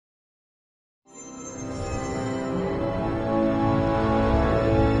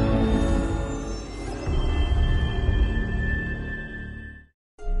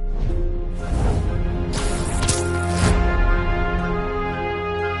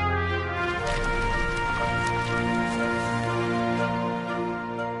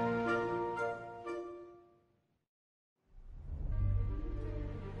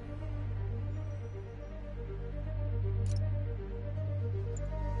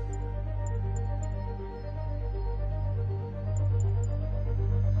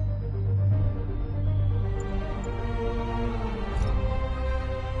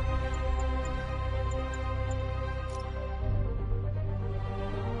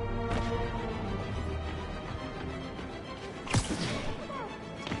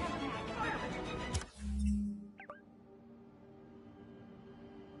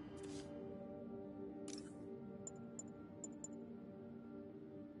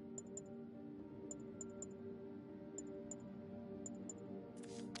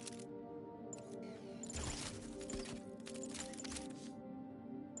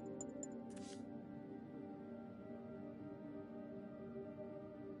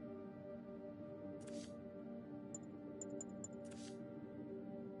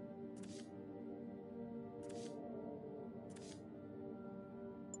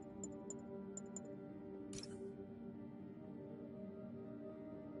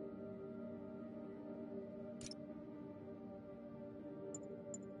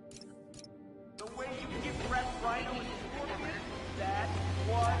That was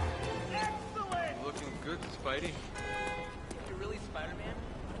excellent! Looking good, Spidey. If you're really Spider-Man,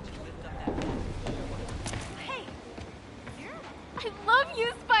 why don't you lift up that... Hey! I love you,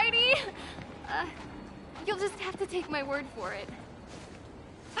 Spidey! You'll just have to take my word for it.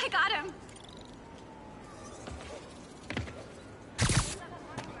 I got him!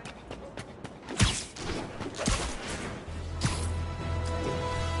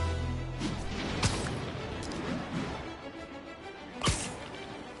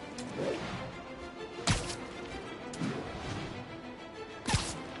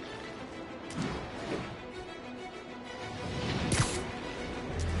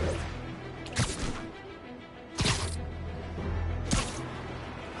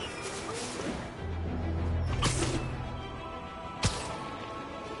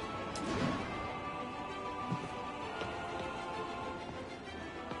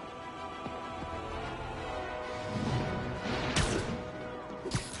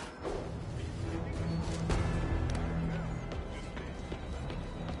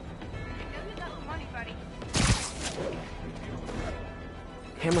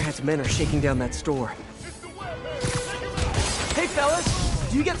 Hammerhead's men are shaking down that store. Hey fellas,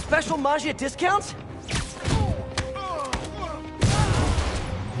 do you get special Maggia discounts?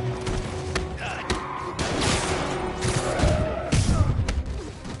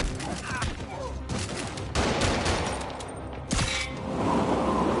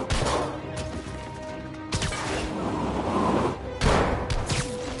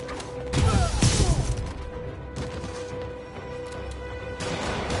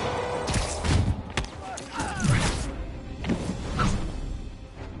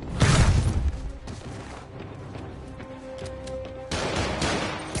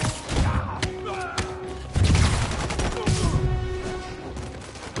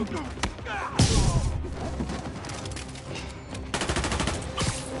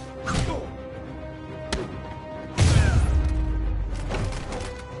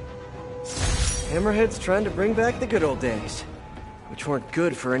 Hammerhead's trying to bring back the good old days, which weren't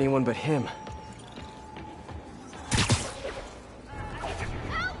good for anyone but him.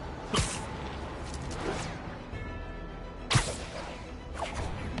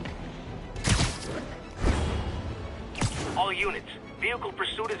 All units, vehicle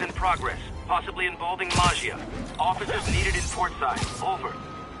pursuit is in progress, possibly involving Maggia. Officers needed in Portside. Over.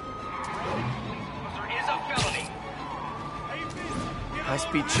 There is a felony.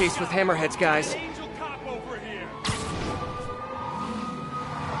 High-speed chase with Hammerheads, guys. Angel cop over here!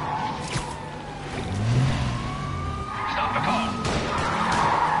 Stop the car.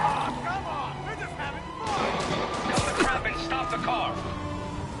 Come on! We're just having fun! Tell the crap and stop the car.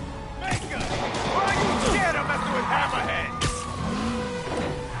 Mega! Why are you scared of messing with Hammerhead?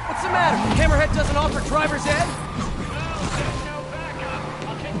 What's the matter? Hammerhead doesn't offer driver's ed? There's no backup.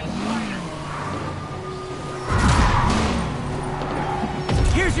 I'll take the Spider.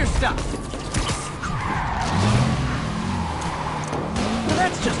 Here's your stuff. Well,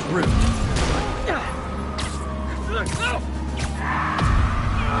 that's just rude.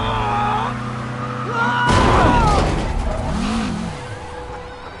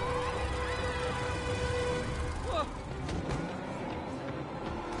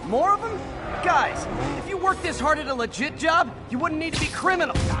 More of them? Guys, if you worked this hard at a legit job, you wouldn't need to be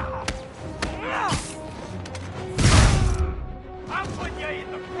criminals. I'll put you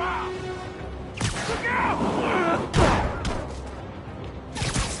in the ground! Look out!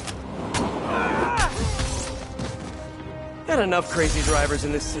 Got enough crazy drivers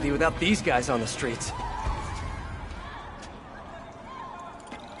in this city without these guys on the streets.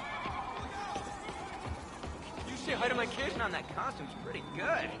 You say hi to my kid? On that costume's pretty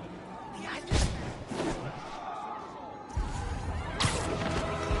good. Yeah,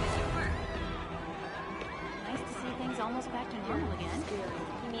 Nice to see things almost back to normal again.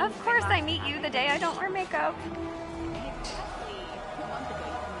 Of course I meet you the day I don't wear makeup.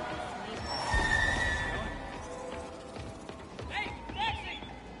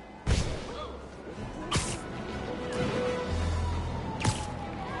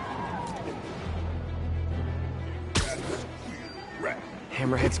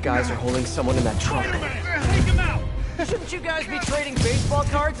 Hammerhead's guys are holding someone in that trunk. take him out! Shouldn't you guys be trading baseball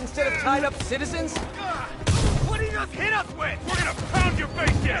cards instead of tied up citizens? What did you just hit us with? We're gonna pound your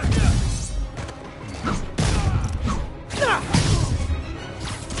face in!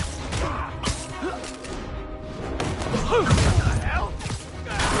 What the hell?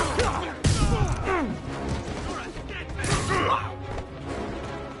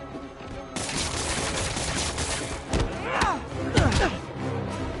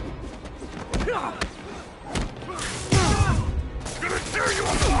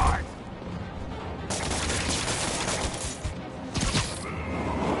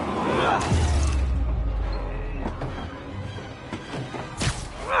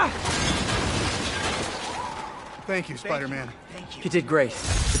 Thank you, Spider-Man. You did great.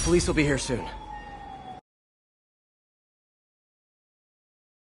 The police will be here soon.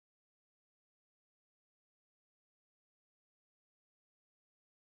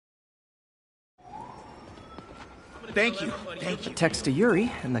 Thank you. Text to Yuri,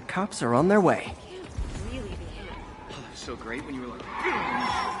 and the cops are on their way. So great when you were like...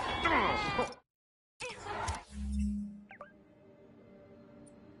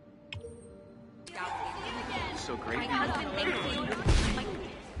 So great when you were...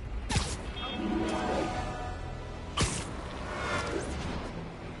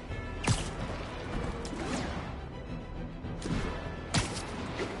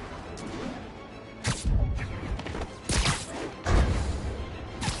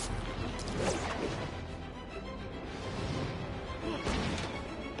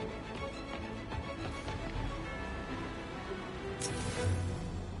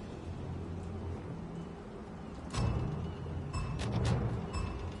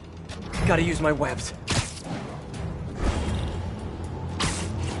 Gotta use my webs.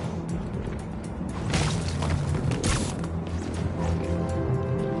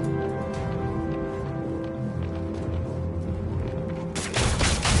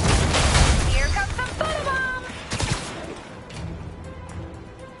 Here comes some photobombs!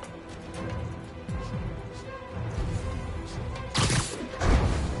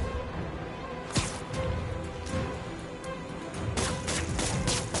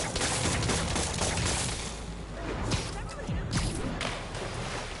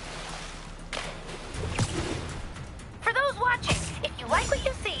 For those watching, if you like what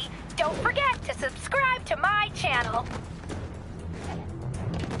you see, don't forget to subscribe to my channel.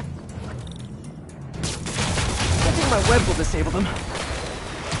 I think my web will disable them.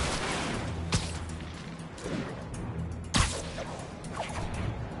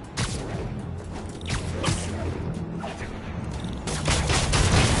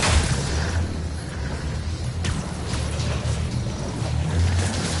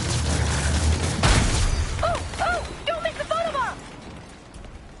 Oh, don't miss the photobomb!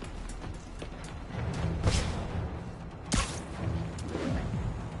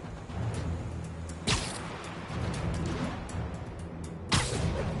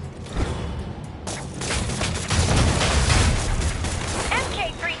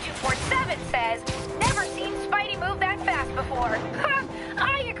 MK3247 says, never seen Spidey move that fast before. Ha!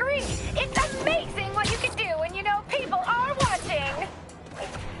 I agree. It's amazing what you can do when you know people are watching.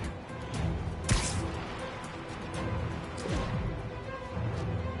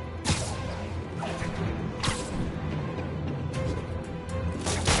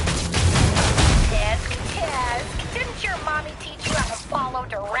 Tisk. Didn't your mommy teach you how to follow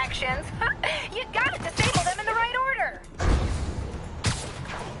directions? You gotta disable them in the right order.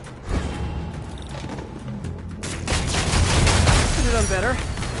 Could have done better.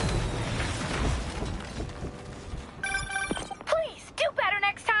 Please, do better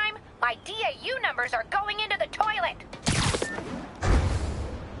next time. My DAU numbers are going into the toilet.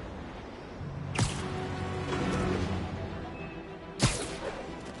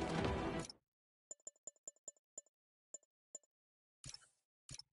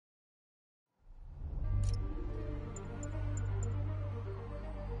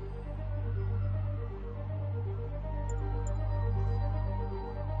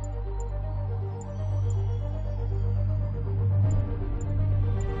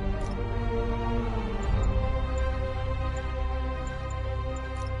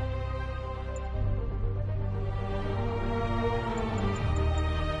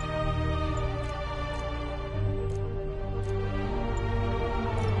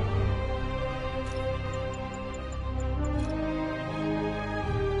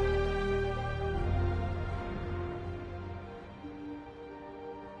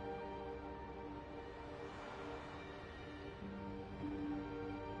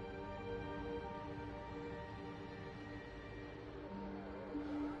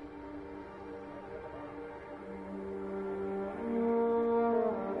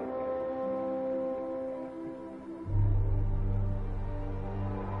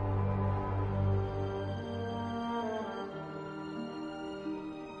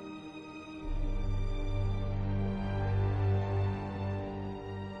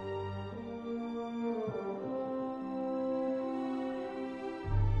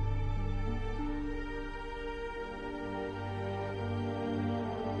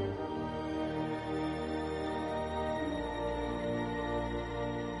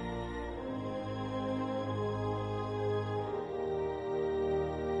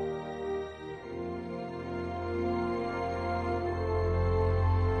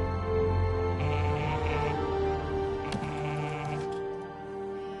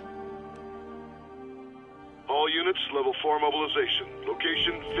 level 4 mobilization.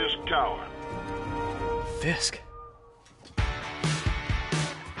 Location, Fisk Tower. Fisk.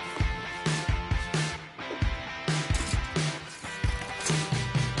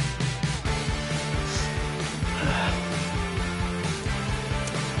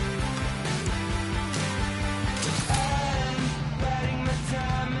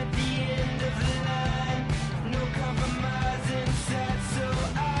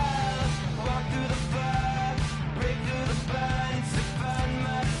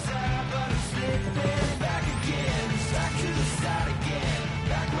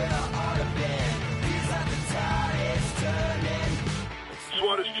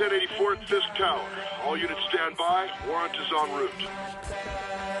 SWAT is 1084 at Fisk Tower. All units stand by. Warrant is en route.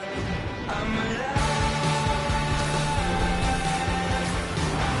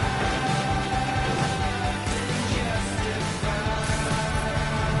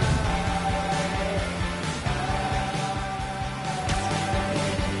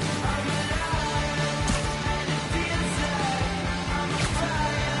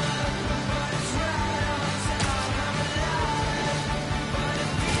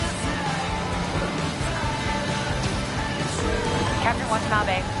 Captain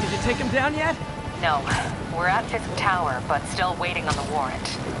Watanabe. Did you take him down yet? No. We're at Fisk Tower, but still waiting on the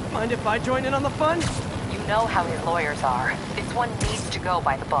warrant. Mind if I join in on the fun? You know how his lawyers are. This one needs to go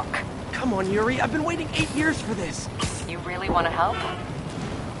by the book. Come on, Yuri. I've been waiting 8 years for this. You really want to help?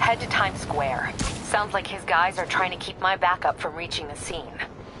 Head to Times Square. Sounds like his guys are trying to keep my backup from reaching the scene.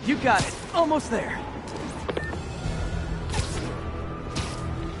 You got it. Almost there.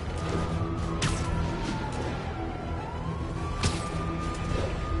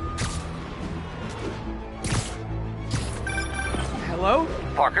 Hello?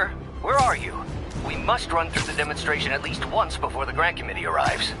 Parker, where are you? We must run through the demonstration at least once before the grant committee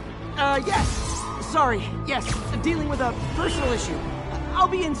arrives. Yes. Sorry. Yes. Dealing with a personal issue. I'll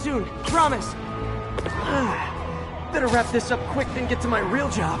be in soon. Promise. Better wrap this up quick than get to my real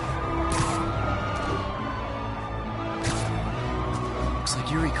job. Looks like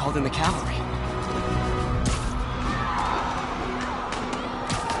Yuri called in the cavalry.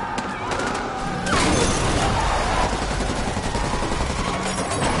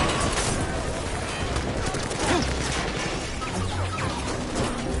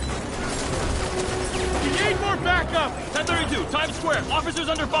 Backup! 1032, Times Square. Officers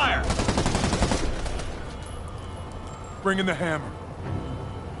under fire. Bring in the hammer.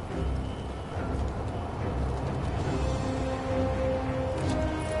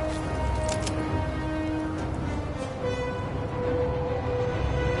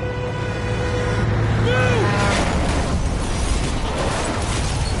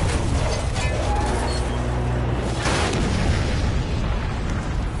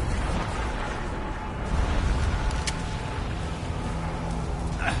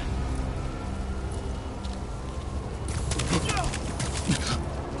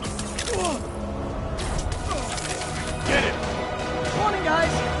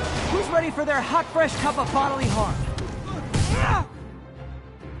 For their hot, fresh cup of bodily harm.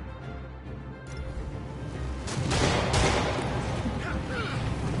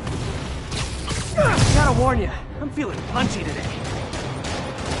 Gotta warn you, I'm feeling punchy today.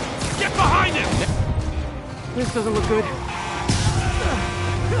 Get behind him! This doesn't look good.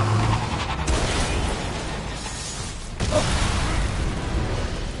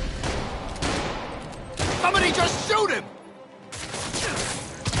 Somebody just shoot him!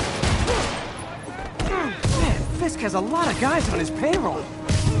 Fisk has a lot of guys on his payroll.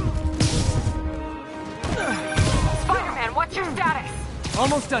 Spider-Man, what's your status?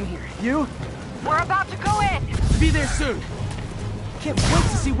 Almost done here. You? We're about to go in. Be there soon. Can't wait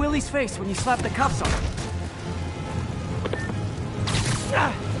to see Willie's face when you slap the cuffs on him.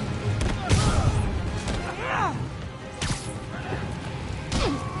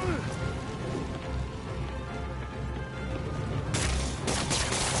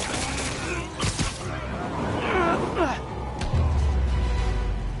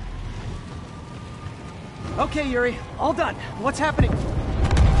 Okay, Yuri. All done. What's happening?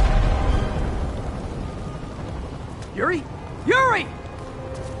 Yuri? Yuri!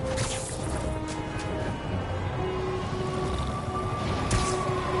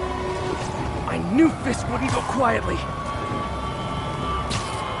 I knew Fisk wouldn't go quietly.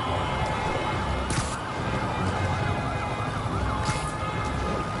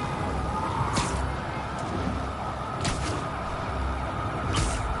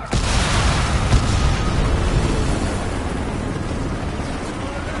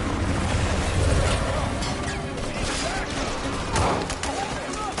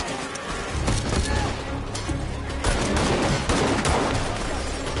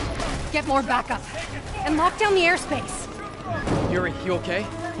 Get more backup. And lock down the airspace. Yuri, you okay?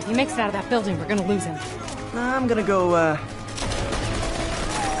 If he makes it out of that building, we're gonna lose him. I'm gonna go,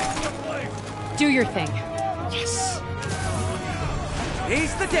 Do your thing. Yes!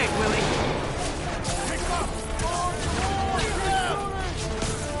 He's the day, Willie!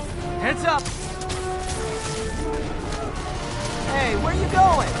 Heads up! Hey, where you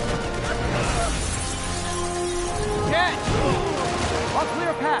going? Catch! I'll clear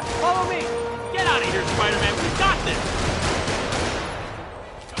a path. Follow me! Get out of here, Spider-Man. We got this!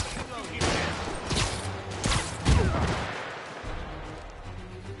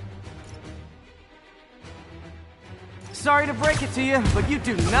 Sorry to break it to you, but you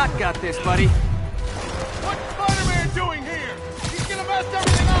do not got this, buddy. What's Spider-Man doing here? He's gonna mess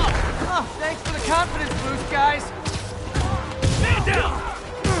everything up! Oh, thanks for the confidence boost, guys. Stand down!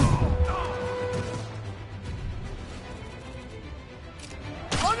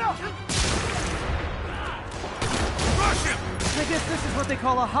 Oh no! Rush him! I guess this is what they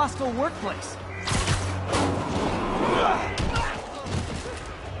call a hostile workplace.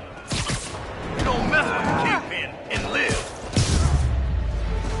 You don't mess with the Kingpin and live!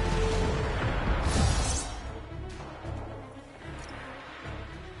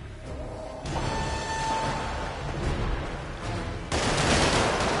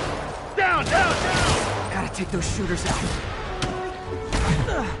 Down, down, down! Gotta take those shooters out.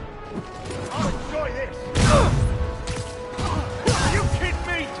 I'll enjoy this! You kidding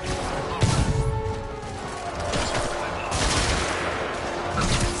me?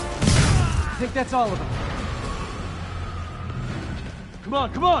 I think that's all of them. Come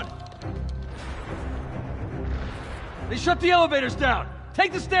on, come on! They shut the elevators down!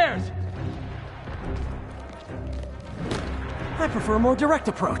 Take the stairs! I prefer a more direct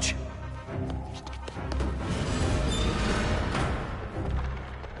approach.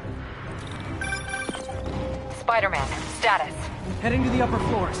 Spider-Man, status. Heading to the upper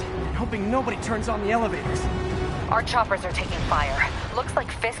floors, and hoping nobody turns on the elevators. Our choppers are taking fire. Looks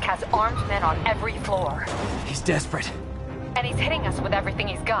like Fisk has armed men on every floor. He's desperate. And he's hitting us with everything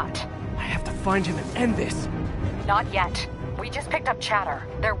he's got. I have to find him and end this. Not yet. We just picked up chatter.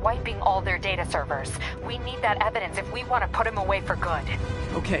 They're wiping all their data servers. We need that evidence if we want to put him away for good.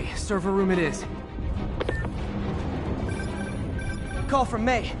 Okay, server room it is. Call from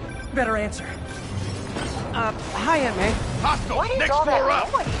May. Better answer. Hi, Aunt May. Hostile! What is Next all floor that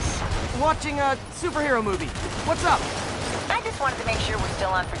up! noise? Watching a superhero movie. What's up? I just wanted to make sure we're still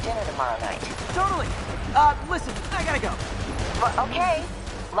on for dinner tomorrow night. Totally. Listen, I gotta go. Well, okay.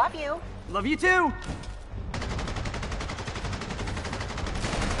 Love you. Love you too.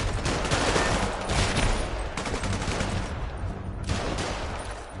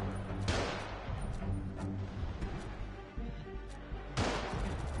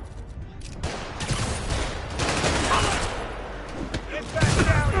 Get back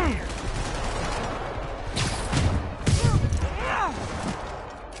down here!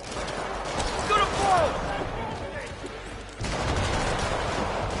 It's gonna blow!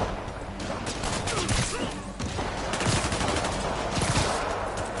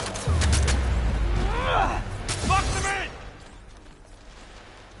 Lock them in!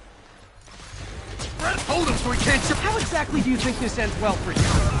 Brett, hold him so he can't jump! How exactly do you think this ends well for you?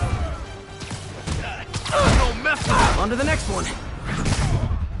 Don't mess with him! On to the next one.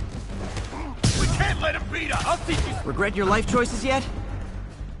 We can't let him beat us! I'll teach you! Regret your life choices yet?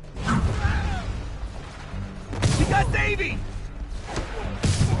 We got Davey!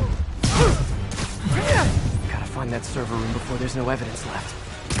 Gotta find that server room before there's no evidence left.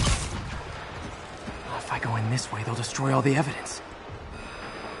 If I go in this way, they'll destroy all the evidence.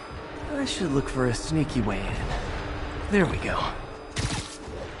 I should look for a sneaky way in. There we go.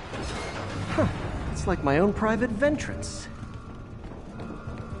 Huh. It's like my own private ventrance.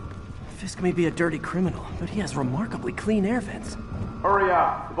 Fisk may be a dirty criminal, but he has remarkably clean air vents. Hurry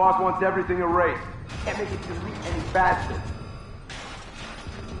up. The boss wants everything erased. Can't make it delete any faster.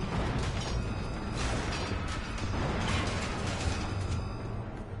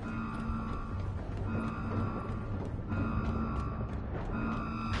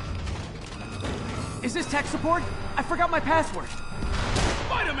 Is this tech support? I forgot my password.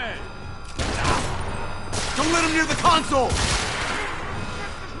 Spider-Man! Don't let him near the console!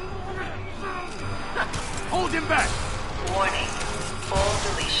 Hold him back! Warning.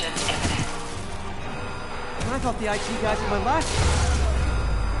 Full deletion imminent. I thought the IT guys were my last.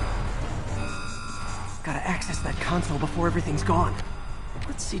 Gotta access that console before everything's gone.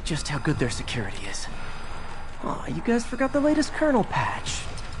 Let's see just how good their security is. Aw, you guys forgot the latest kernel patch.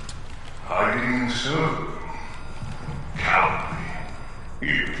 Hiding soon. Count me.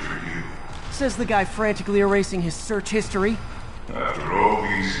 Even for you. Says the guy frantically erasing his search history. After all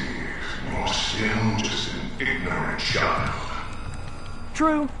these years, you're still just an ignorant child.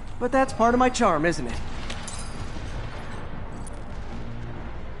 True, but that's part of my charm, isn't it?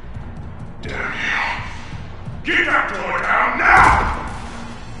 Damn you. Get that door down now!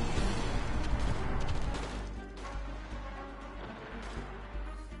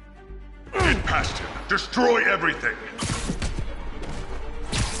 Get past him. Destroy everything.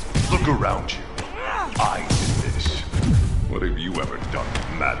 Look around you. I did this. What have you ever done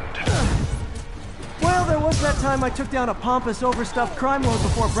that mattered? Well, there was that time I took down a pompous, overstuffed crime lord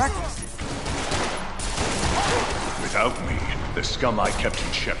before breakfast. Without me, the scum I kept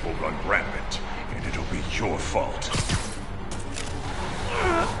in check will run rampant, and it'll be your fault.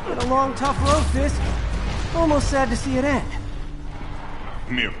 Been a long, tough road, Fisk. Almost sad to see it end.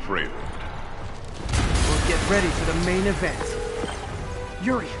 Mere prelude. We'll get ready for the main event.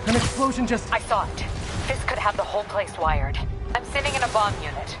 Yuri, an explosion just... I saw it. Fisk could have the whole place wired. I'm sitting in a bomb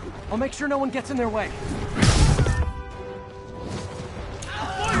unit. I'll make sure no one gets in their way.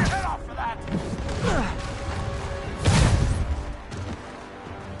 Blow your head off for that!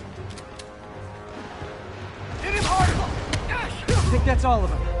 Hit him hard! I think that's all of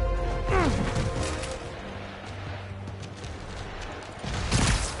them.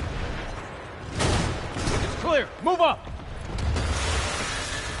 It's clear. Move up.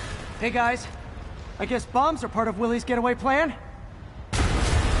 Hey guys, I guess bombs are part of Willie's getaway plan?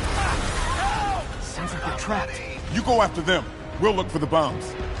 Sounds like they're trapped. You go after them. We'll look for the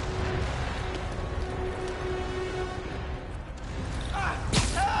bombs.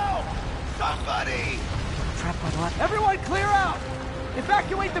 Help! Somebody! Trapped by the lot. Everyone clear out!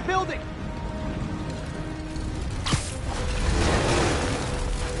 Evacuate the building!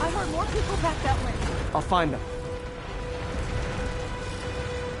 I heard more people back that way. I'll find them.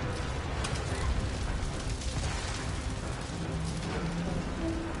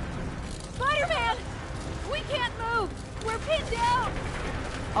 Spider-Man! We can't move! We're pinned down!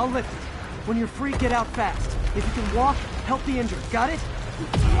 I'll lift it. When you're free, get out fast. If you can walk, help the injured. Got it?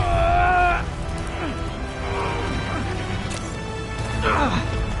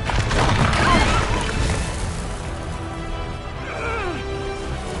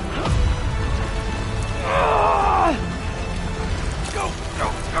 Go, go,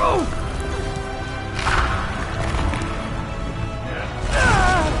 go!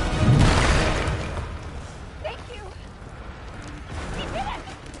 Thank you! We did it!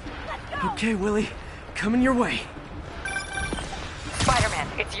 Let's go! Okay, Willie. Coming your way. Spider-Man,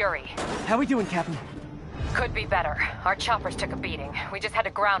 it's Yuri. How we doing, Captain? Could be better. Our choppers took a beating. We just had to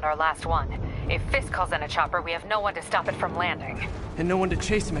ground our last one. If Fisk calls in a chopper, we have no one to stop it from landing. And no one to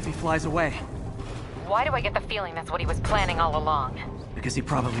chase him if he flies away. Why do I get the feeling that's what he was planning all along? Because he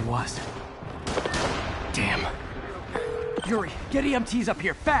probably was. Damn. Yuri, get EMTs up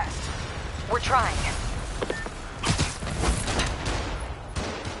here, fast! We're trying.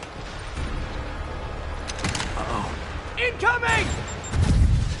 Uh-oh. Incoming!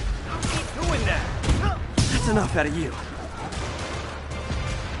 Don't keep doing that! That's enough out of you.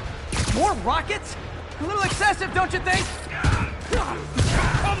 More rockets? A little excessive, don't you think?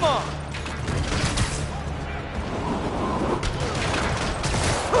 Come on!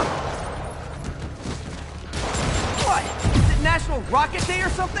 What? Is it National Rocket Day or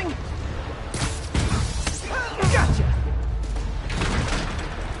something? Gotcha!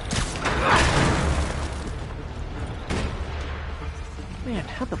 Man,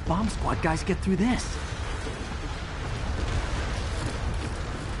 how'd the bomb squad guys get through this?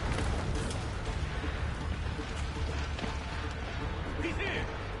 He's in!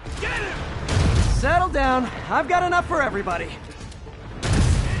 Get him! Settle down. I've got enough for everybody.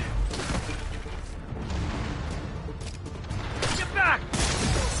 Get back!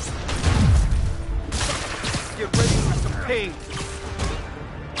 Get ready for some pain.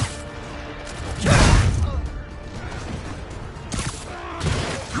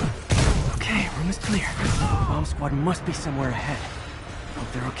 Okay, room is clear. Bomb squad must be somewhere ahead.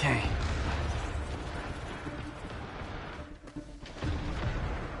 Hope they're okay.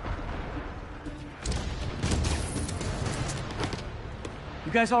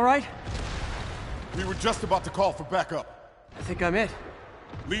 You guys all right? We were just about to call for backup. I think I'm it.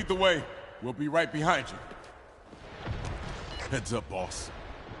 Lead the way. We'll be right behind you. Heads up, boss.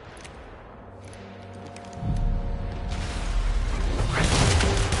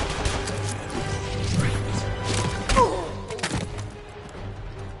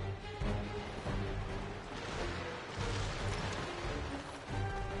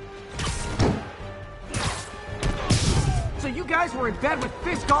 So you guys were were in bed with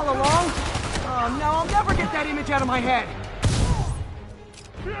Fisk all along? Oh, no, I'll never get that image out of my head.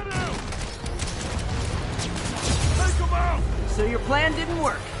 Take him out! So your plan didn't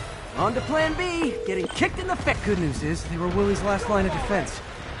work. On to plan B, getting kicked in the face. Good news is, they were Willie's last line of defense.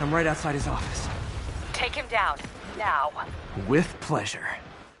 I'm right outside his office. Take him down, now. With pleasure.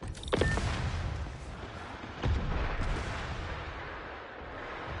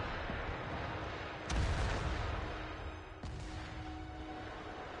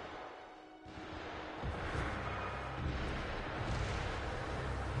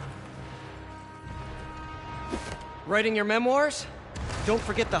 Writing your memoirs? Don't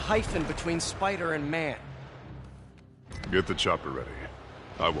forget the hyphen between spider and man. Get the chopper ready.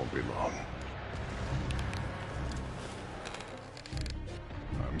 I won't be long.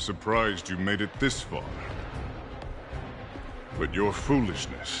 I'm surprised you made it this far. But your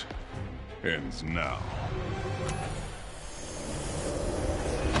foolishness ends now.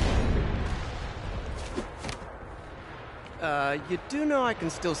 You do know I can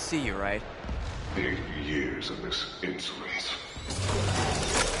still see you, right? 80 years of this insolence.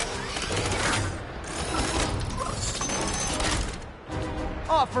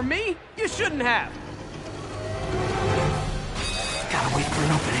 Oh, for me? You shouldn't have! Gotta wait for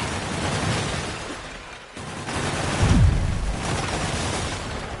an opening.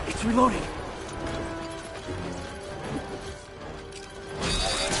 It's reloading.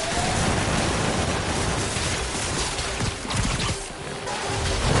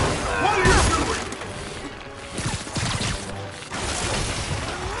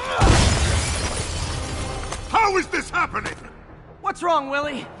 How is this happening? What's wrong,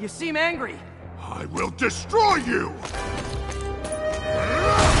 Willie? You seem angry. I will destroy you!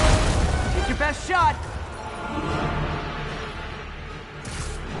 Take your best shot.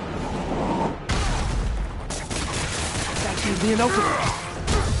 That gives me an opening.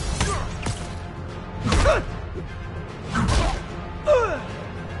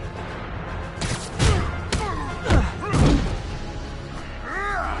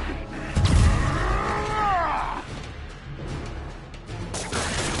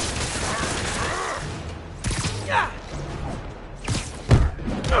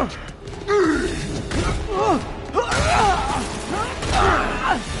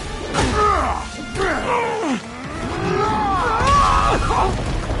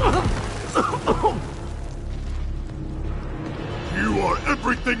 You are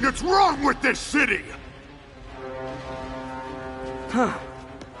everything that's wrong with this city! Huh.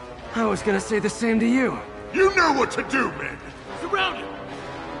 I was gonna say the same to you. You know what to do, men! Surround him!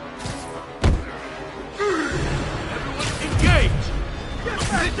 Everyone engage!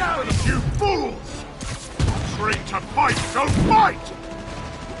 Get down, you fools! Trained to fight, so fight!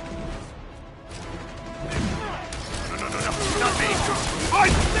 No, not me!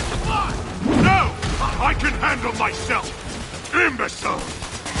 Fight! Get the block! No! I can handle myself! Imbecile!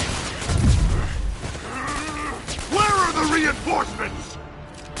 Where are the reinforcements?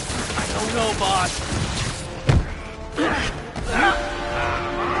 I don't know, boss.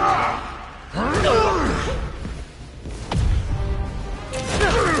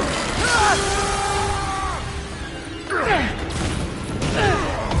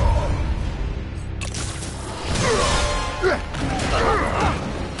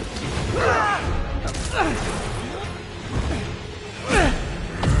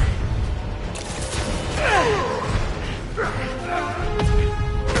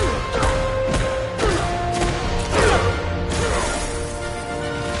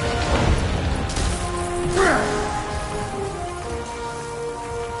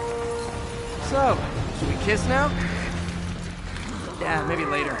 So, should we kiss now? Yeah, maybe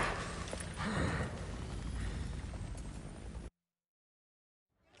later.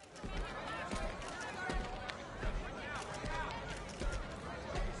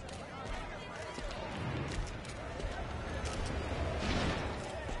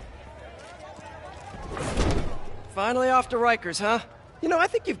 Finally off to Rikers, huh? You know, I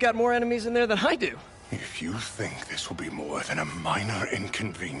think you've got more enemies in there than I do. If you think this will be more than a minor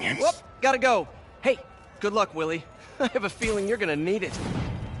inconvenience... Whoop, gotta go. Hey, good luck, Willie. I have a feeling you're gonna need it.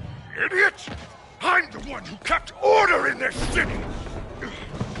 Idiot! I'm the one who kept order in this city!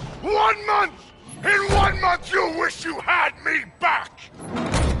 1 month! In 1 month you'll wish you had me back!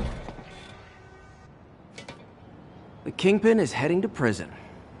 The Kingpin is heading to prison.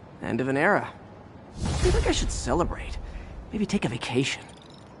 End of an era. I feel like I should celebrate. Maybe take a vacation.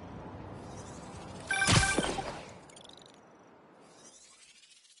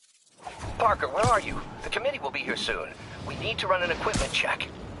 Parker, where are you? The committee will be here soon. We need to run an equipment check.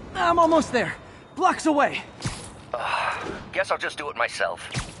 I'm almost there. Blocks away. Guess I'll just do it myself.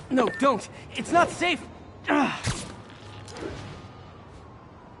 No, don't. It's not safe. Ugh.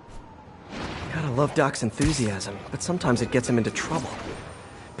 Gotta love Doc's enthusiasm, but sometimes it gets him into trouble.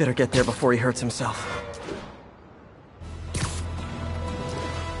 Better get there before he hurts himself.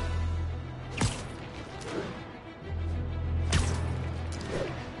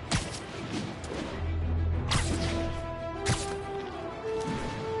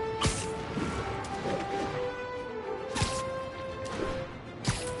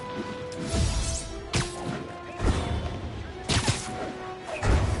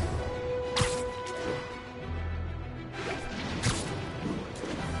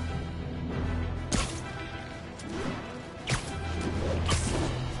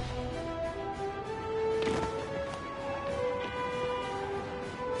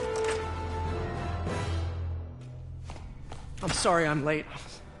 I'm sorry I'm late.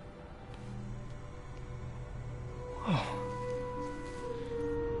 Oh.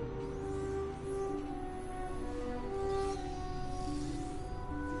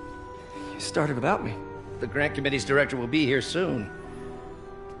 You started without me. The grant committee's director will be here soon.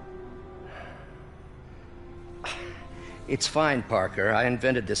 It's fine, Parker. I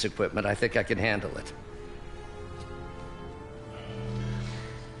invented this equipment. I think I can handle it.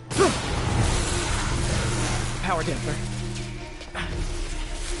 Power damper.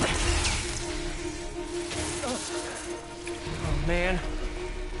 Oh, man.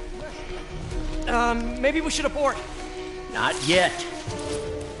 Maybe we should abort. Not yet.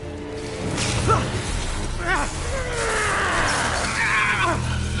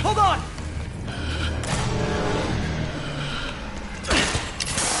 Hold on!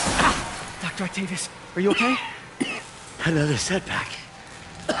 Dr. Octavius, are you okay? Another setback.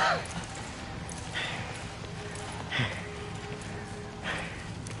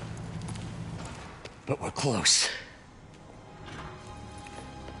 But we're close.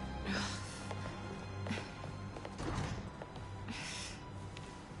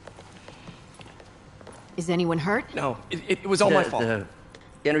 Is anyone hurt? No, it was all my fault. The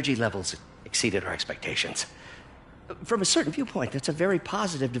energy levels exceeded our expectations. From a certain viewpoint, that's a very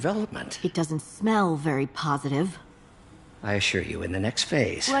positive development. It doesn't smell very positive. I assure you, in the next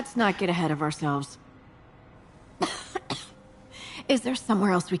phase... Let's not get ahead of ourselves. Is there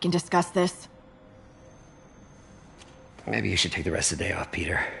somewhere else we can discuss this? Maybe you should take the rest of the day off,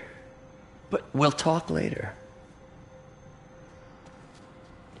 Peter. But we'll talk later.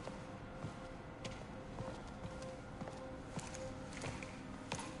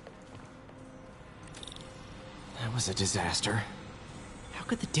 That was a disaster. How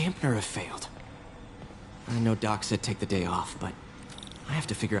could the dampener have failed? I know Doc said take the day off, but I have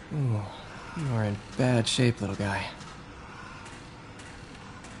to figure out... Ooh, you are in bad shape, little guy.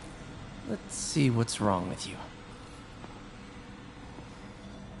 Let's see what's wrong with you.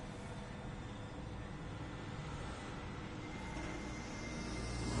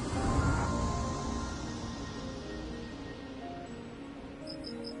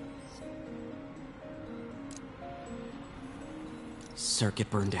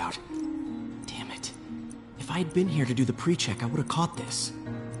 Circuit burned out. Damn it. If I had been here to do the pre-check, I would have caught this.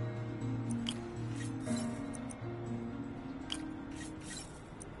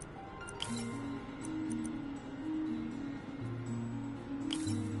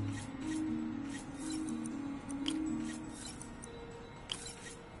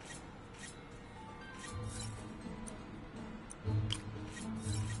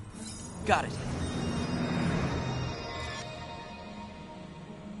 Got it.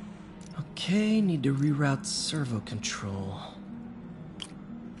 Okay, need to reroute servo control.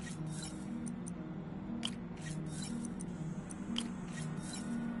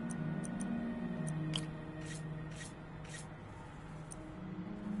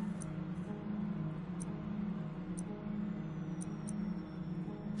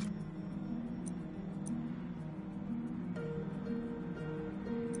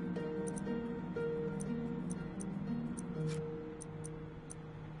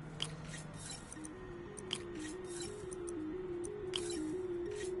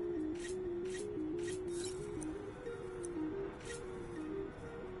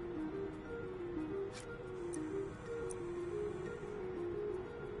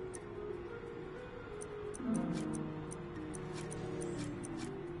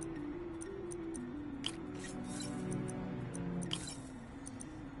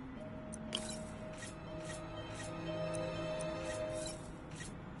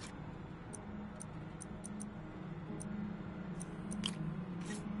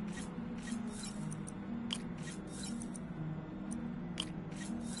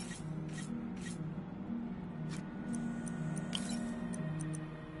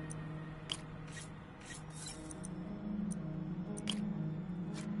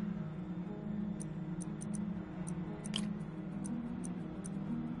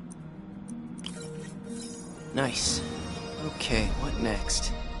 Nice. Okay, what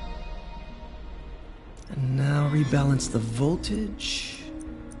next? And now rebalance the voltage.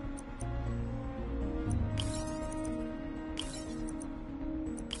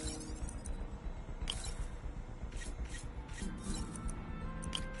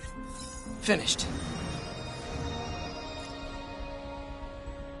 Finished.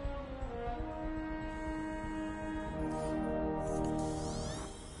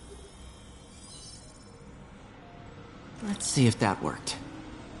 Let's see if that worked.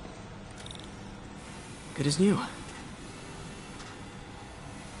 Good as new.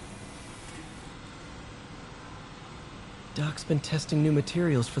 Doc's been testing new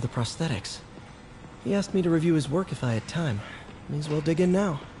materials for the prosthetics. He asked me to review his work if I had time. May as well dig in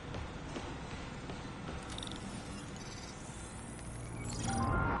now.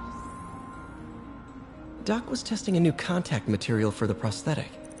 Doc was testing a new contact material for the prosthetic.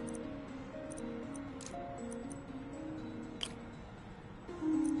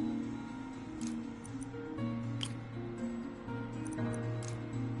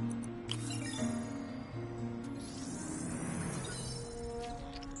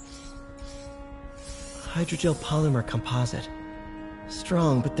 Hydrogel polymer composite.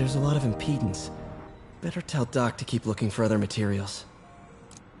 Strong, but there's a lot of impedance. Better tell Doc to keep looking for other materials.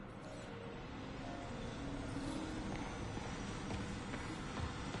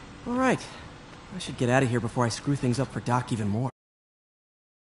 All right. I should get out of here before I screw things up for Doc even more.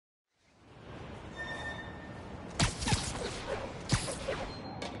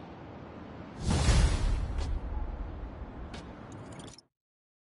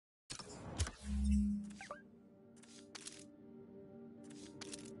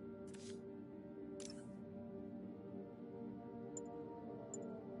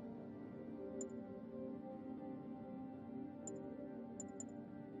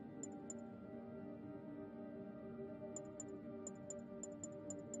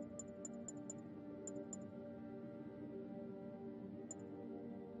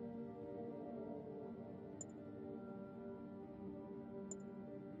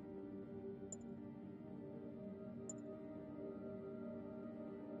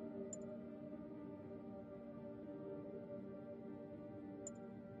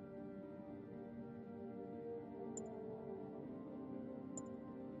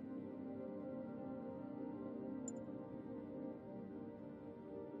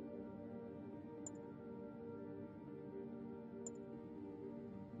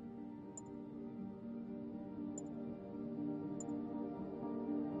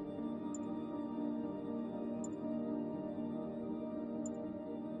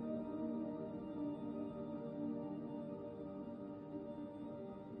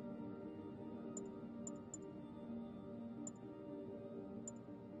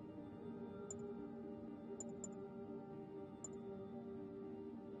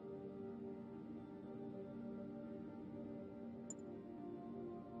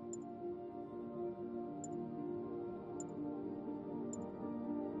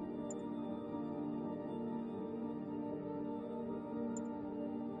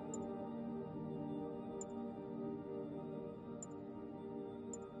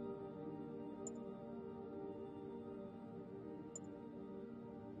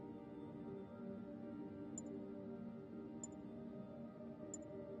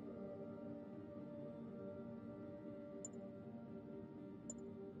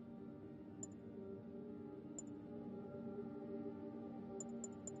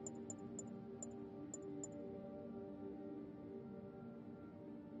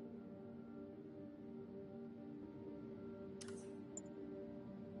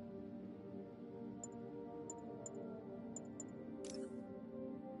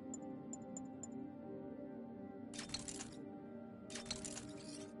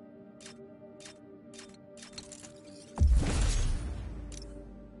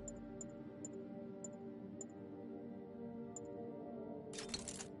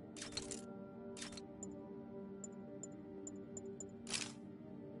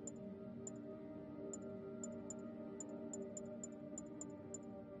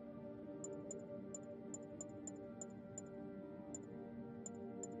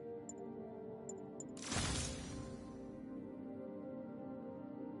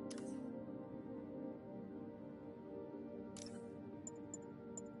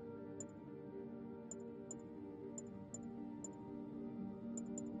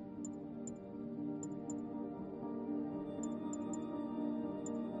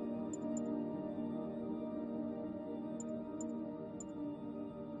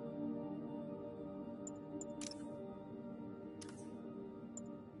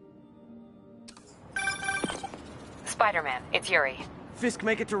 Spiderman, it's Yuri. Fisk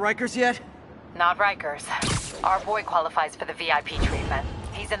make it to Rikers yet? Not Rikers. Our boy qualifies for the VIP treatment.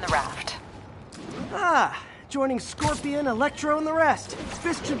 He's in the raft. Ah, joining Scorpion, Electro, and the rest.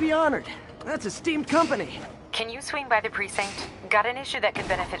 Fisk should be honored. That's a steamed company. Can you swing by the precinct? Got an issue that could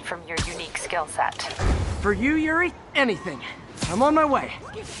benefit from your unique skill set. For you, Yuri, anything. I'm on my way.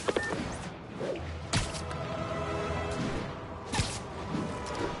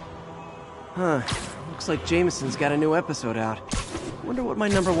 Huh. Looks like Jameson's got a new episode out. Wonder what my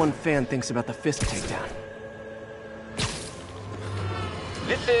 #1 fan thinks about the Fisk takedown.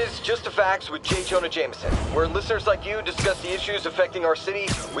 This is Just the Facts with J. Jonah Jameson, where listeners like you discuss the issues affecting our city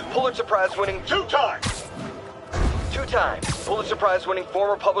with Pulitzer Prize winning two times Pulitzer Prize winning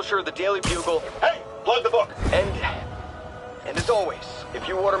former publisher of the Daily Bugle. Hey, plug the book. And as always, if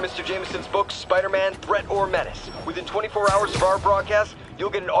you order Mr. Jameson's book, Spiderman, Threat or Menace, within 24 hours of our broadcast, you'll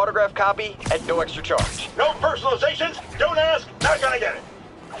get an autographed copy at no extra charge. No personalizations, don't ask, not gonna get it.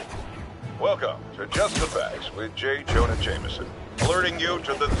 Welcome to Just the Facts with J. Jonah Jameson, alerting you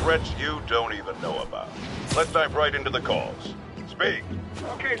to the threats you don't even know about. Let's dive right into the calls. Speak.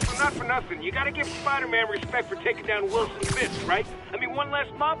 Okay, so not for nothing. You gotta give Spider-Man respect for taking down Wilson Fisk, right? I mean, one less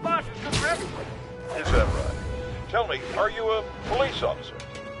mob boss is good for everybody. Is that right? Tell me, are you a police officer?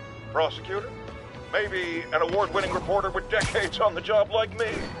 Prosecutor? Maybe an award-winning reporter with decades on the job like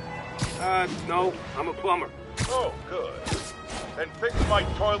me? No, I'm a plumber. Oh, good. Then fix my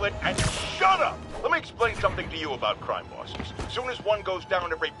toilet and shut up! Let me explain something to you about crime bosses. As soon as one goes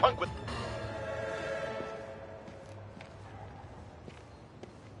down, every punk with...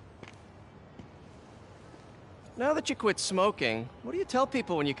 Now that you quit smoking, what do you tell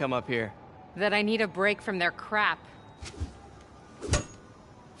people when you come up here? That I need a break from their crap.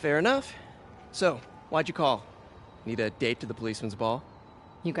 Fair enough. So, why'd you call? Need a date to the policeman's ball?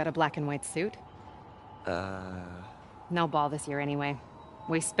 You got a black and white suit? No ball this year anyway.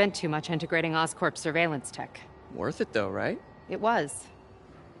 We spent too much integrating Oscorp's surveillance tech. Worth it though, right? It was.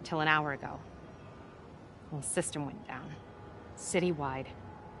 Until an hour ago. Whole system went down. Citywide.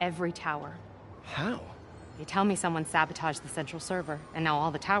 Every tower. How? They tell me someone sabotaged the central server, and now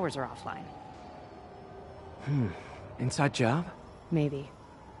all the towers are offline. Inside job? Maybe.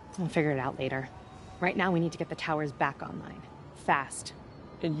 I'll figure it out later. Right now we need to get the towers back online. Fast.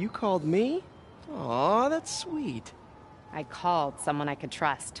 And you called me? Aw, that's sweet. I called someone I could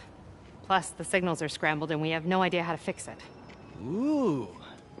trust. Plus, the signals are scrambled and we have no idea how to fix it. Ooh.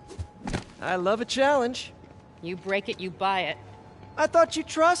 I love a challenge. You break it, you buy it. I thought you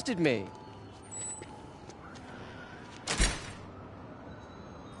trusted me.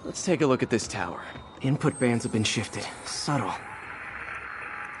 Let's take a look at this tower. Input bands have been shifted. Subtle.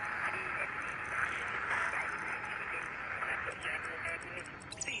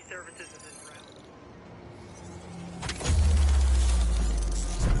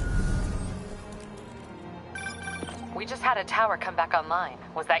 We just had a tower come back online.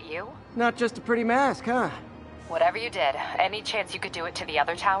 Was that you? Not just a pretty mask, huh? Whatever you did, any chance you could do it to the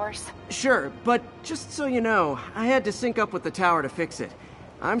other towers? Sure, but just so you know, I had to sync up with the tower to fix it.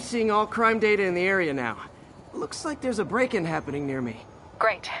 I'm seeing all crime data in the area now. Looks like there's a break-in happening near me.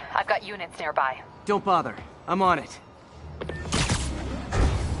 Great. I've got units nearby. Don't bother. I'm on it.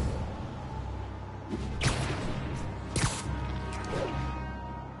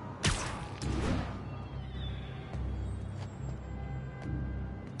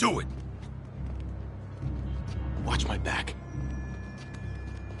 Do it. Watch my back.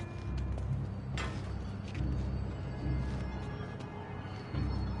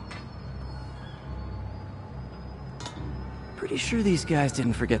 Pretty sure these guys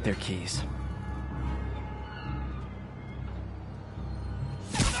didn't forget their keys.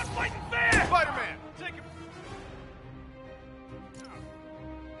 Not fighting fair! Spider-Man, take him.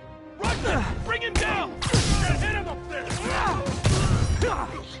 Run! Bring him down! Hit him up there!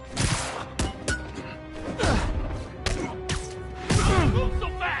 Move so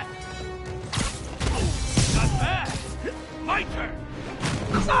fast! Not bad! My turn!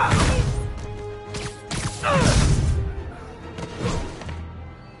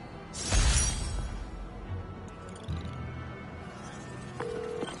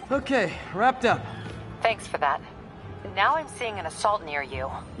 Okay, wrapped up. Thanks for that. Now I'm seeing an assault near you.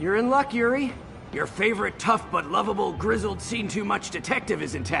 You're in luck, Yuri. Your favorite tough but lovable, grizzled, seen-too-much detective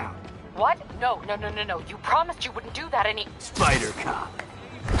is in town. What? No. You promised you wouldn't do that any— Spider Cop.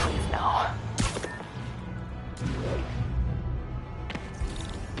 Please, no.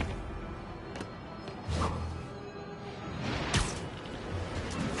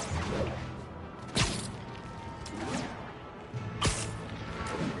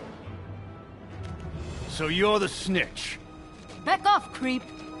 So you're the snitch? Back off, creep.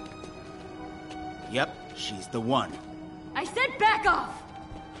 Yep, she's the one. I said back off!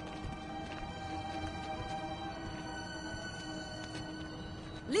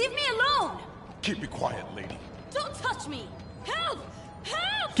 Leave me alone! Keep it quiet, lady. Don't touch me! Help!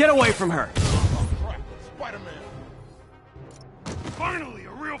 Help! Get away from her! Oh, crap. Spider-Man! Finally,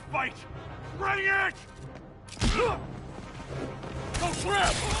 a real fight! Bring it! Oh,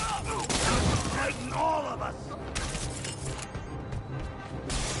 crap! Fighting all of us!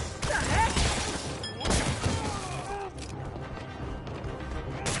 The heck?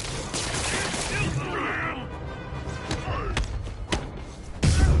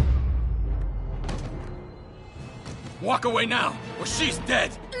 Walk away now, or she's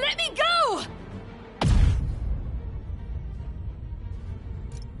dead! Let me go!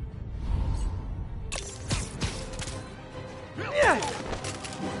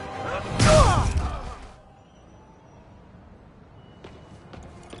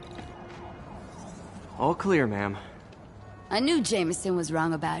 All clear, ma'am. I knew Jameson was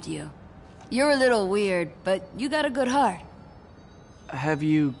wrong about you. You're a little weird, but you got a good heart. Have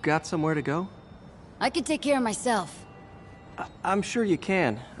you got somewhere to go? I can take care of myself. I'm sure you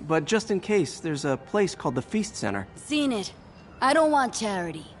can, but just in case, there's a place called the Feast Center. Seen it. I don't want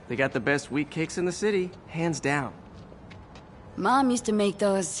charity. They got the best wheat cakes in the city, hands down. Mom used to make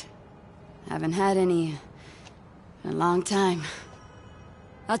those. Haven't had any in a long time.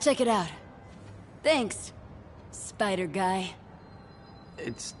 I'll check it out. Thanks, Spider Guy.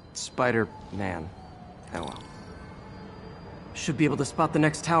 It's Spider-Man. Oh well. Should be able to spot the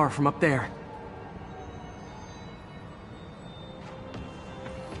next tower from up there.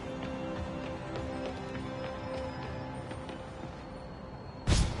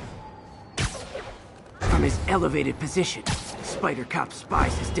 From his elevated position, Spider Cop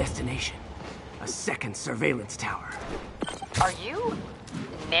spies his destination. A second surveillance tower. Are you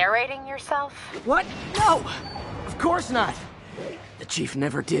narrating yourself? What? No! Of course not! The Chief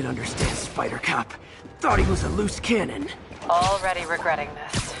never did understand Spider Cop. Thought he was a loose cannon. Already regretting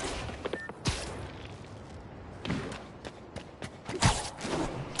this.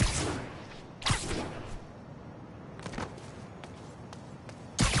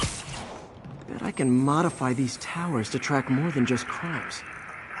 Bet I can modify these towers to track more than just crimes.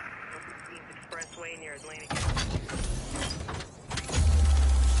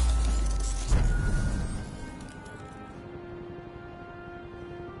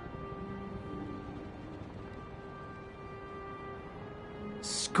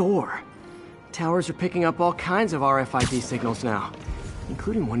 Score. Towers are picking up all kinds of RFID signals now,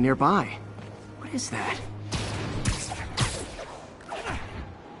 including one nearby. What is that?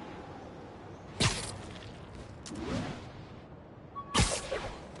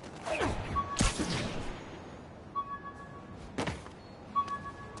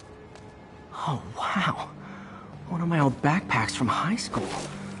 Oh, wow. One of my old backpacks from high school.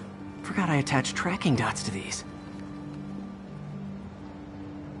 Forgot I attached tracking dots to these.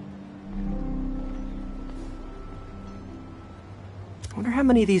 Wonder how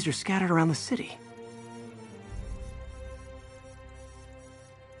many of these are scattered around the city.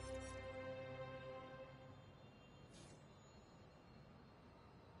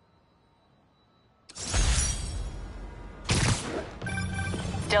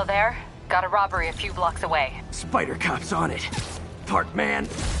 Still there? Got a robbery a few blocks away. Spider Cop's on it. Part man,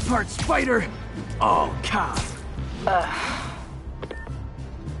 part spider, all cop.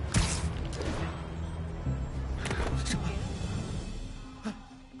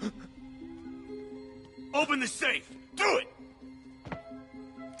 Open the safe! Do it!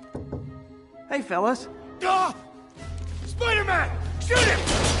 Hey, fellas. Ah! Spider-Man! Shoot him!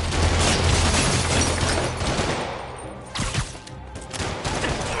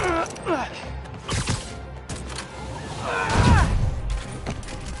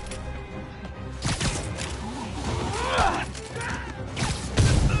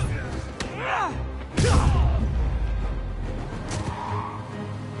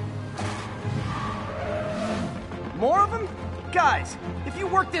 More of them? Guys, if you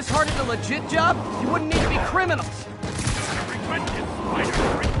worked this hard at a legit job, you wouldn't need to be criminals.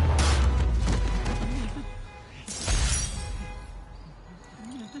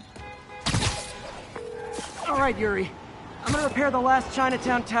 All right, Yuri. I'm gonna repair the last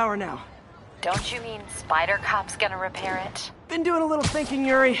Chinatown tower now. Don't you mean Spider Cop's gonna repair it? Been doing a little thinking,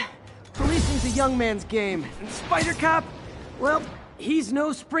 Yuri. Policing's a young man's game, and Spider Cop, well, he's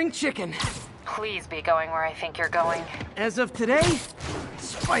no spring chicken. Please be going where I think you're going. As of today,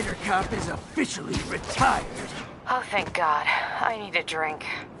 Spider Cop is officially retired. Oh, thank God. I need a drink.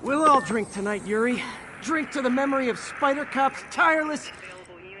 We'll all drink tonight, Yuri. Drink to the memory of Spider Cop's tireless...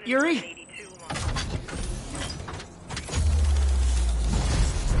 Yuri?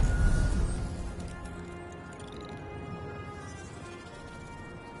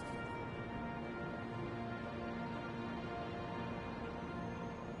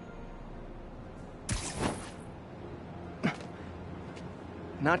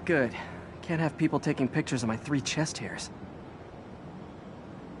 Not good. Can't have people taking pictures of my 3 chest hairs.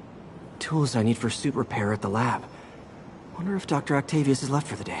 Tools I need for suit repair at the lab. Wonder if Dr. Octavius is left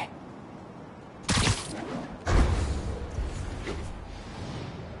for the day.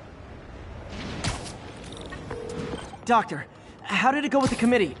 Doctor, how did it go with the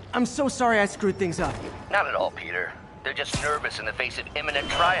committee? I'm so sorry I screwed things up. Not at all, Peter. They're just nervous in the face of imminent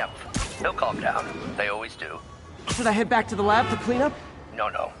triumph. They'll calm down. They always do. Should I head back to the lab for cleanup?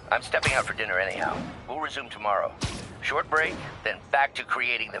 No. I'm stepping out for dinner anyhow. We'll resume tomorrow. Short break, then back to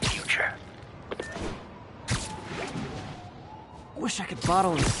creating the future. Wish I could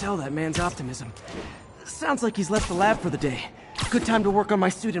bottle and sell that man's optimism. Sounds like he's left the lab for the day. Good time to work on my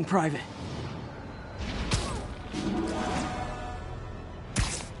suit in private.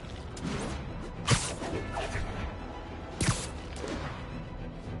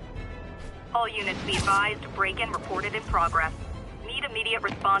 All units be advised, break-in reported in progress. Need immediate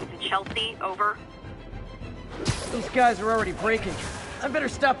response in Chelsea, over. These guys are already breaking. I better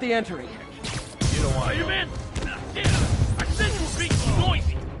stop the entering. You know why, man? I said you were being too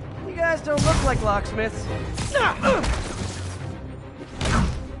noisy. You guys don't look like locksmiths.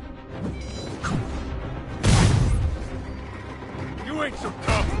 You ain't so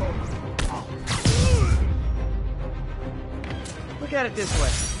tough. Look at it this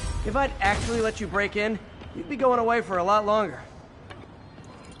way. If I'd actually let you break in, you'd be going away for a lot longer.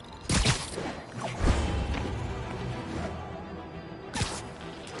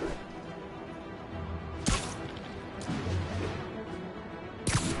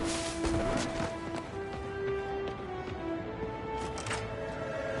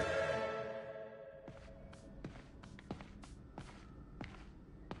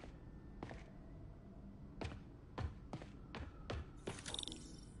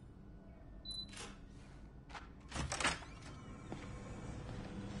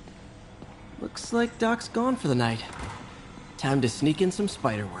 Looks like Doc's gone for the night. Time to sneak in some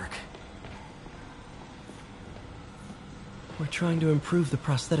spider work. We're trying to improve the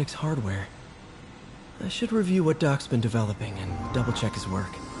prosthetics hardware. I should review what Doc's been developing and double-check his work.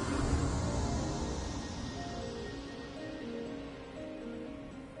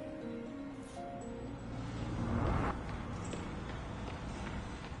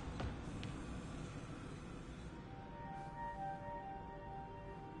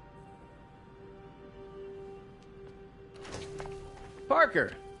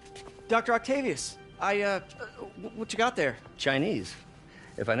 Parker! Dr. Octavius, what you got there? Chinese.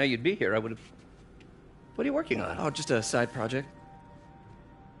 If I know you'd be here, I would have... What are you working on? Oh, just a side project.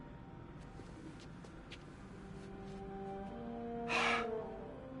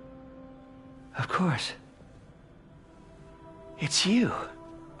 Of course. It's you.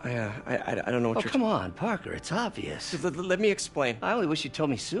 I don't know what you're... come on, Parker, it's obvious. Let me explain. I only wish you'd told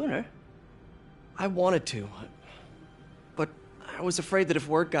me sooner. I wanted to, but I was afraid that if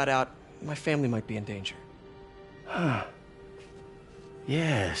word got out, my family might be in danger. Huh.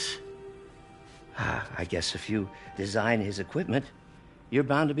 Yes. I guess if you design his equipment, you're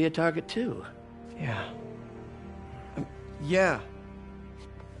bound to be a target too. Yeah. Yeah.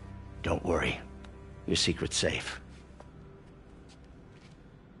 Don't worry. Your secret's safe.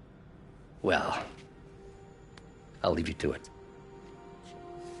 Well, I'll leave you to it.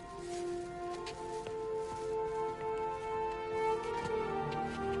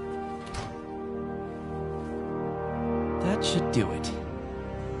 That should do it.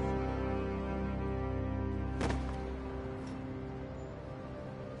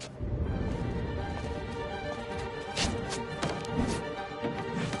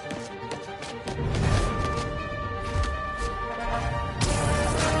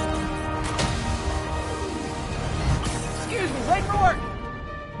 Excuse me, late for work!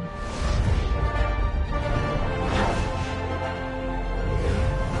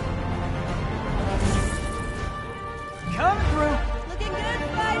 Coming through. Looking good,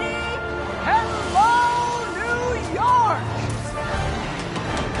 Spidey! Hello, New York!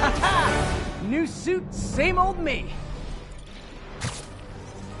 Ha-ha! New suit, same old me.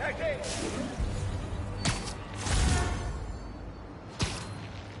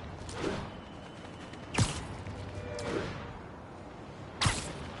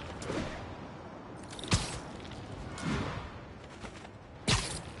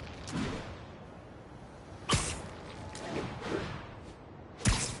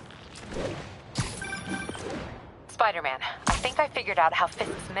 Spider-Man, I think I figured out how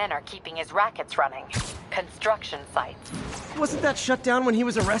Fisk's men are keeping his rackets running. Construction sites. Wasn't that shut down when he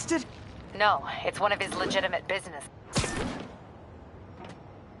was arrested? No, it's one of his legitimate business.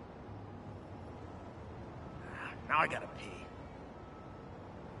 Now I gotta pee.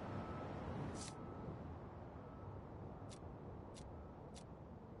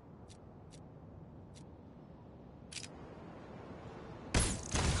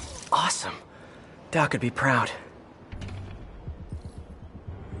 Awesome. Doc would be proud.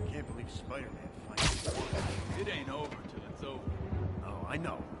 Can't believe Spider-Man finally won. It ain't over till it's over. Oh, I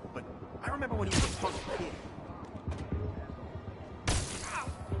know, but I remember when he was a punk kid.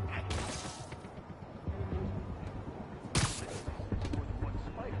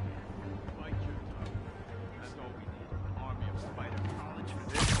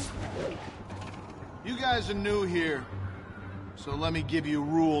 You guys are new here, so let me give you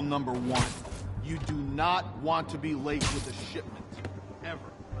rule number 1. You do not want to be late with a shipment. Ever.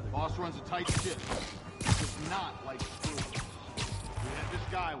 Boss runs a tight ship. He does not like screws. We had this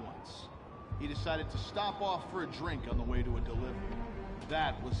guy once. He decided to stop off for a drink on the way to a delivery.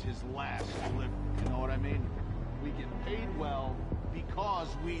 That was his last delivery. You know what I mean? We get paid well because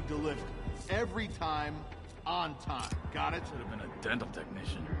we deliver. Every time, on time. Got it? Should have been a dental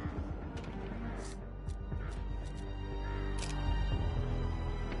technician.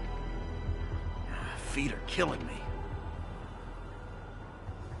 Feet are killing me.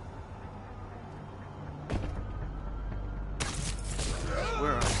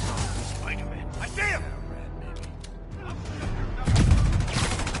 Where are Spider-Man? I damn!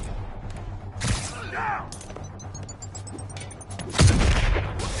 Down!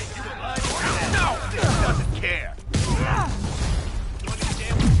 No! He doesn't care.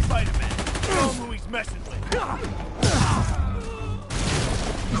 Spider-Man. Show him who he's messing with.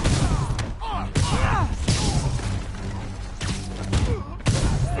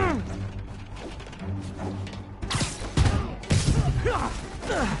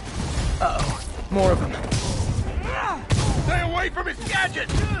 Uh-oh. More of them. Stay away from his gadget!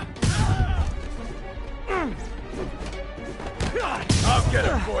 I'll get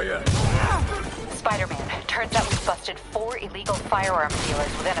it for you. Spider-Man, turns out we've busted 4 illegal firearms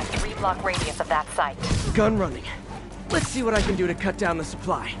dealers within a 3-block radius of that site. Gun running. Let's see what I can do to cut down the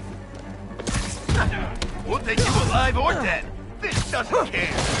supply. We'll take you alive or dead. This doesn't care.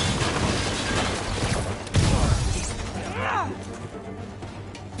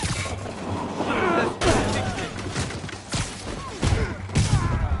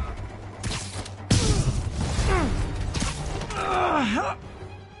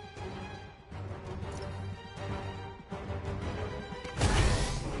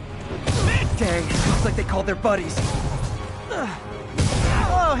 Dang, looks like they called their buddies.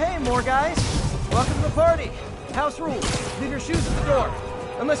 Oh, hey, more guys. Welcome to the party. House rules. Leave your shoes at the door.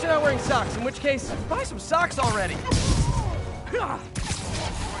 Unless you're not wearing socks, in which case, buy some socks already.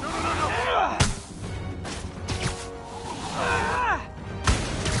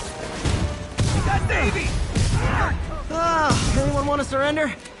 That Davey! Anyone want to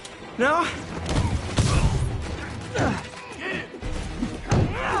surrender? No?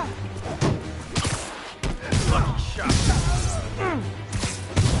 Lucky shot.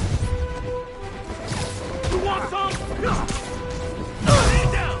 You want some?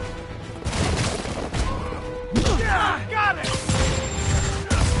 Stand down! Got it!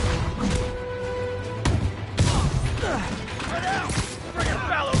 Right out! Friggin'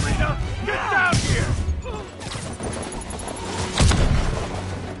 ballerina! Get down here!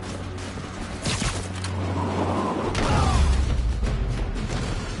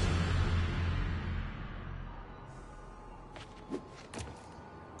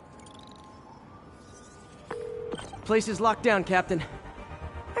 Place is locked down, Captain.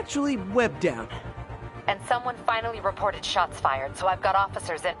 Actually, webbed down. And someone finally reported shots fired, so I've got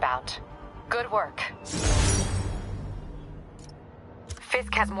officers inbound. Good work.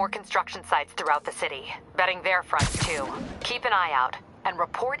 Fisk has more construction sites throughout the city, betting their fronts too. Keep an eye out, and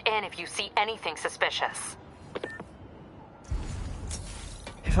report in if you see anything suspicious.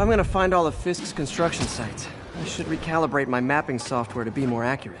 If I'm gonna find all of Fisk's construction sites, I should recalibrate my mapping software to be more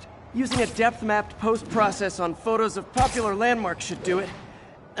accurate. Using a depth-mapped post-process on photos of popular landmarks should do it,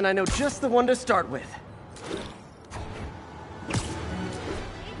 and I know just the one to start with.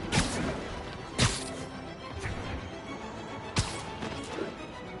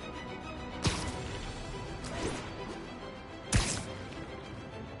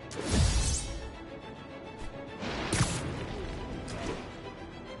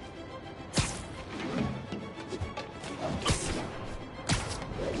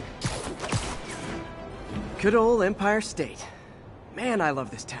 Good old Empire State. Man, I love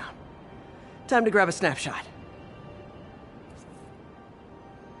this town. Time to grab a snapshot.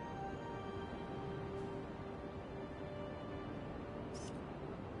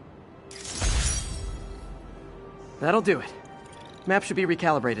 That'll do it. Map should be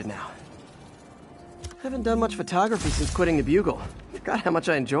recalibrated now. Haven't done much photography since quitting the Bugle. Forgot how much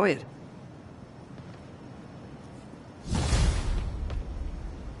I enjoy it.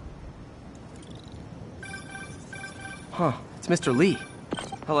 Huh, it's Mr. Lee.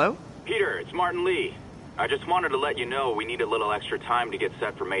 Hello? Peter, it's Martin Lee. I just wanted to let you know we need a little extra time to get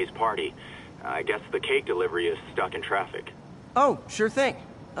set for May's party. I guess the cake delivery is stuck in traffic. Oh, sure thing.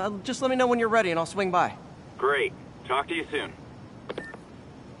 Just let me know when you're ready and I'll swing by. Great. Talk to you soon.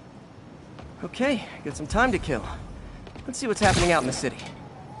 Okay, got some time to kill. Let's see what's happening out in the city.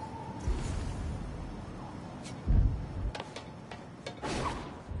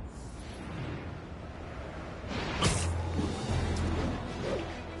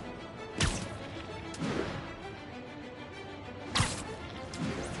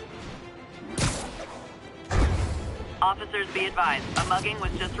 Officers be advised, a mugging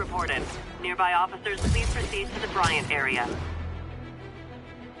was just reported. Nearby officers, please proceed to the Bryant area.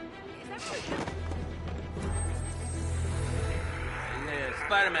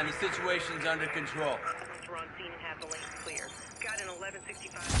 Spiderman, the situation's under control. Officer on scene and have the lane clear. Got an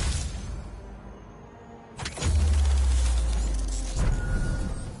 1165.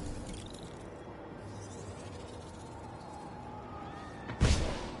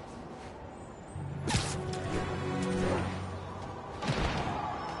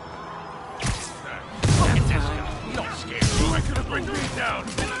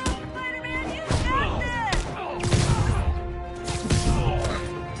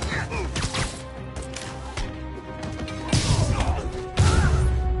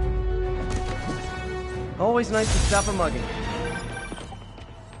 Always nice to stop a mugging.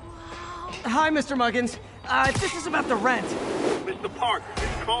 Hi, Mr. Muggins. This is about the rent. Mr. Parker, this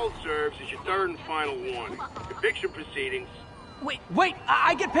call serves as your third and final warning. Eviction proceedings. Wait,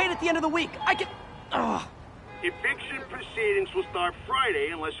 I get paid at the end of the week. I get... Ugh. Eviction proceedings will start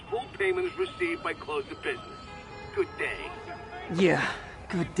Friday unless full payment is received by close of business. Good day. Yeah,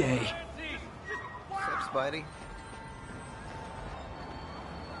 good day. What's up, Spidey?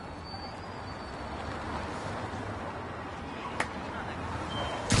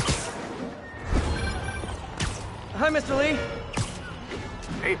 Hi, Mr. Lee.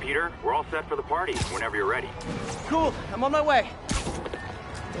 Hey, Peter. We're all set for the party, whenever you're ready. Cool, I'm on my way.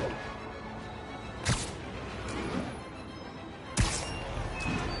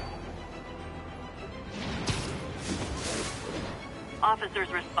 Officers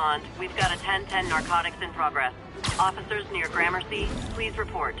respond. We've got a 10-10 narcotics in progress. Officers near Gramercy, please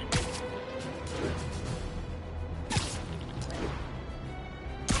report.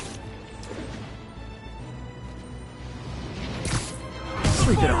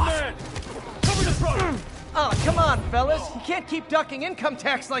 Sleep it off. Cover the front! Oh, come on, fellas. You can't keep ducking income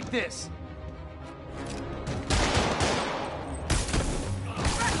tax like this.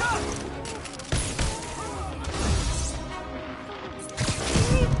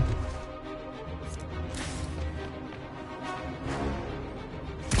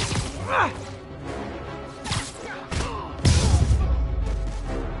 Huh.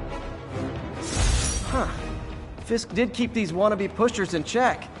 Fisk did keep these wannabe pushers in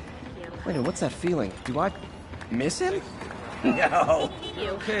check. Wait, what's that feeling? Do I miss him? No.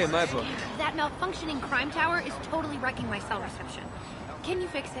 Okay, my book. That malfunctioning crime tower is totally wrecking my cell reception. Can you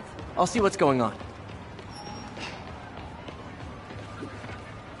fix it? I'll see what's going on.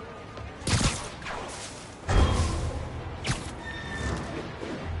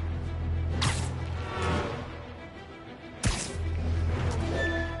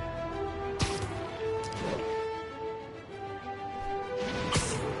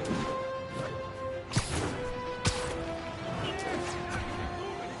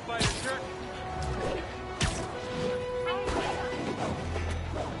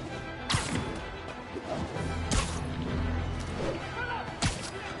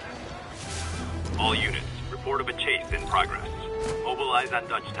 All units, report of a chase in progress. Mobilize on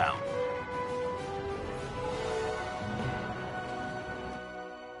Dutchtown.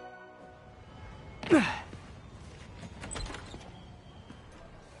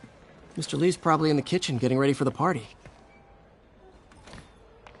 Mr. Lee's probably in the kitchen getting ready for the party.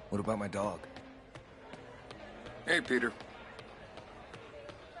 What about my dog? Hey, Peter.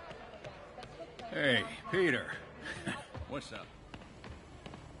 Hey, Peter. What's up?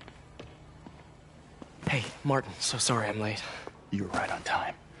 Hey, Martin, so sorry I'm late. You were right on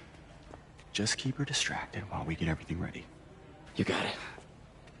time. Just keep her distracted while we get everything ready. You got it.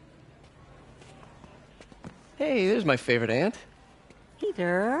 Hey, there's my favorite aunt.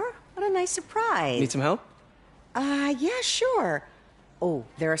 Peter, what a nice surprise. Need some help? Yeah, sure. Oh,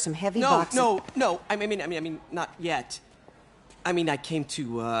 there are some heavy boxes. No. I mean, not yet. I mean, I came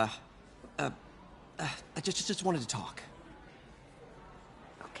to, I just wanted to talk.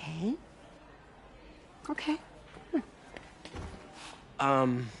 Okay. Okay.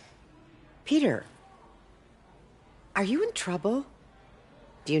 Peter, are you in trouble?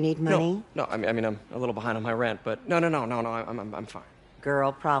 Do you need money? No, I mean, I'm a little behind on my rent, but no, I'm fine.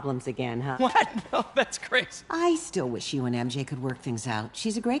 Girl problems again, huh? What? No, that's crazy. I still wish you and MJ could work things out.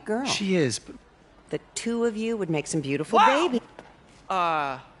 She's a great girl. She is, but... The two of you would make some beautiful babies.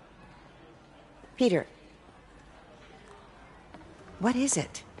 Peter. What is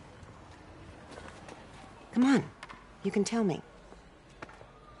it? Come on. You can tell me.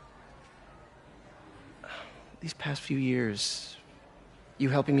 These past few years, you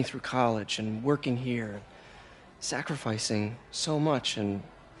helping me through college and working here, sacrificing so much and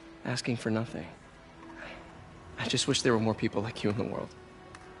asking for nothing. I just wish there were more people like you in the world.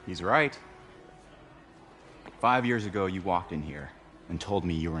 He's right. 5 years ago, you walked in here and told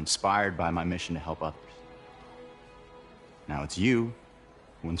me you were inspired by my mission to help others. Now it's you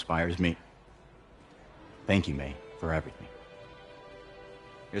who inspires me. Thank you, May, for everything.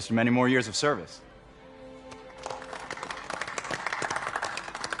 Here's to many more years of service.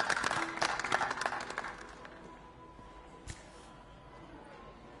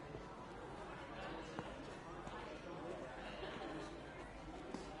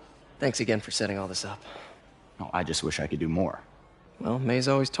 Thanks again for setting all this up. Oh, I just wish I could do more. Well, May's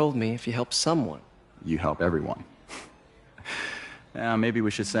always told me if you help someone... You help everyone. Maybe we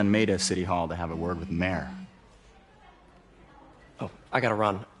should send May to City Hall to have a word with the mayor. Oh, I gotta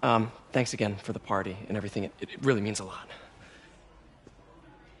run. Thanks again for the party and everything. It really means a lot.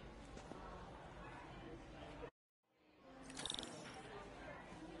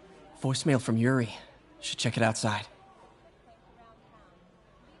 Voicemail from Yuri. Should check it outside.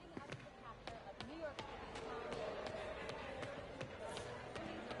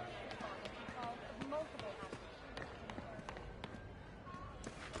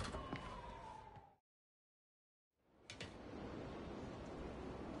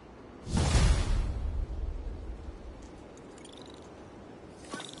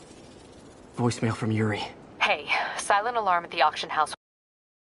 Voicemail from Yuri. Hey, silent alarm at the auction house